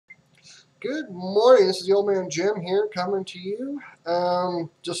Good morning. This is the old man Jim here coming to you.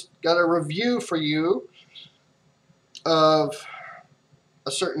 Just got a review for you of a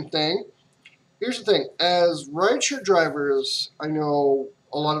certain thing. Here's the thing. As rideshare drivers, I know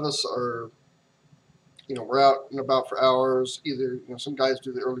a lot of us are, we're out and about for hours. Either, some guys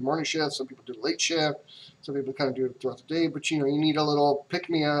do the early morning shift, some people do the late shift, some people kind of do it throughout the day. But, you need a little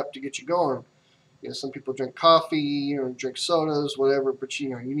pick-me-up to get you going. Some people drink coffee, drink sodas, whatever. But,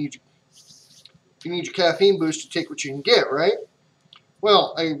 you need your caffeine boost to take what you can get, right?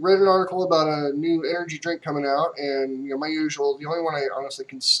 Well, I read an article about a new energy drink coming out, and the only one I honestly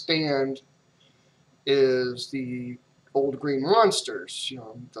can stand is the old green monsters.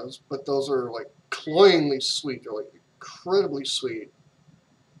 But those are like cloyingly sweet. They're like incredibly sweet.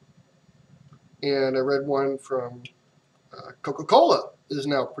 And I read one from Coca-Cola is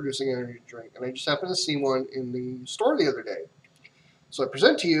now producing an energy drink, and I just happened to see one in the store the other day. So I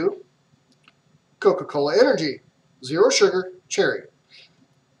present to you Coca-Cola Energy, zero sugar, cherry.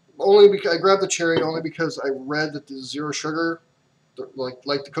 Only because I grabbed the cherry only because I read that the zero sugar, like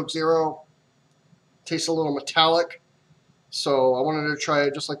the Coke Zero, tastes a little metallic. So I wanted to try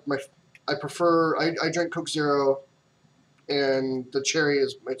it. Just like I drink Coke Zero, and the cherry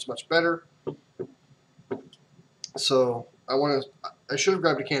it's much better. So I should have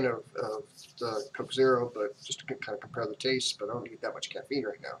grabbed a can of the Coke Zero, but just to kind of compare the taste. But I don't need that much caffeine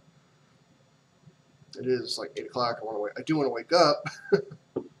right now. It is like 8 o'clock. I do want to wake up.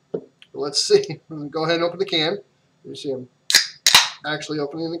 Let's see. Go ahead and open the can. You see I'm actually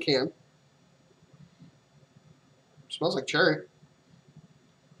opening the can. It smells like cherry.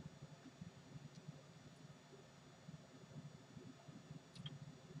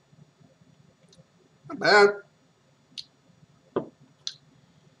 Not bad.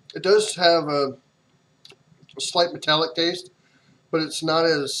 It does have a slight metallic taste, but it's not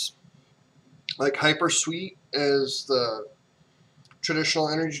as like hyper sweet as the traditional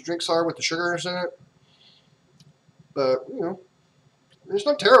energy drinks are with the sugars in it. But it's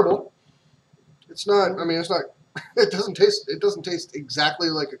not terrible. It's not. I mean, it's not. It doesn't taste exactly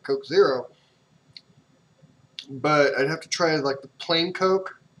like a Coke Zero. But I'd have to try like the plain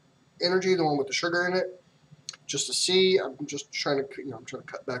Coke Energy, the one with the sugar in it, just to see. I'm just trying to, I'm trying to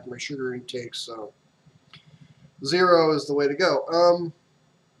cut back my sugar intake. So zero is the way to go.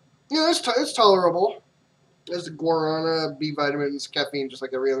 It's tolerable. There's the guarana, B vitamins, caffeine, just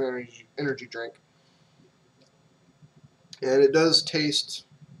like every other energy drink. And it does taste,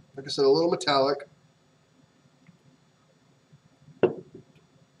 like I said, a little metallic.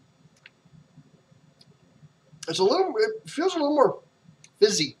 It feels a little more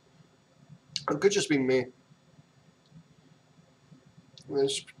fizzy. It could just be me.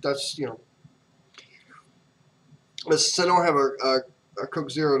 That's, since I don't have a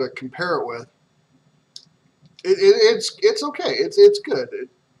Coke Zero to compare it with, it's okay. It's good.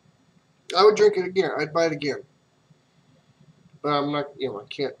 I would drink it again. I'd buy it again. But I'm not, I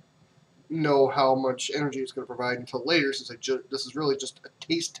can't know how much energy it's going to provide until later, since this is really just a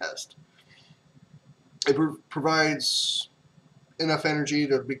taste test. It provides enough energy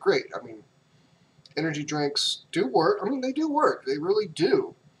to be great. I mean, energy drinks do work. I mean, they do work. They really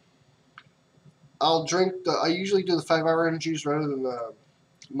do. I usually do the 5-hour energies rather than the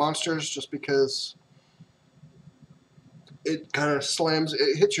monsters, just because it kind of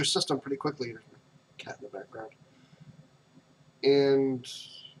it hits your system pretty quickly. There's a cat in the background. And,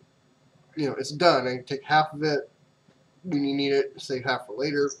 it's done. I take half of it when you need it, save half for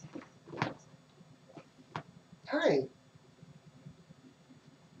later. Hi.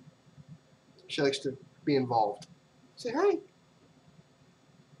 She likes to be involved. Say hi.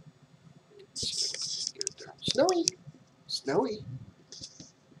 Snowy. Snowy.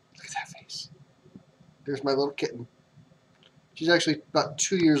 Look at that face. There's my little kitten. She's actually about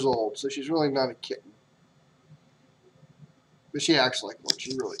 2 years old, so she's really not a kitten. But she acts like one.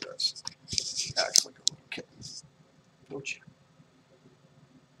 She really does. She acts like a little kitten. Don't you?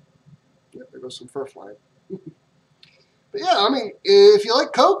 Yep, there goes some fur flying. But yeah, I mean, if you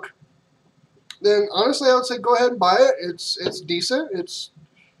like Coke, then honestly I would say go ahead and buy it. It's decent. It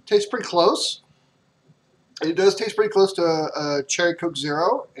tastes pretty close. It does taste pretty close to a cherry Coke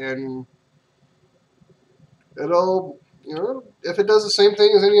Zero, and it'll, if it does the same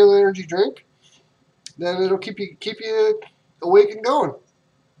thing as any other energy drink, then it'll keep you awake and going.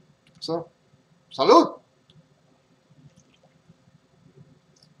 So, salud.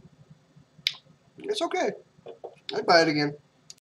 It's okay. I'd buy it again.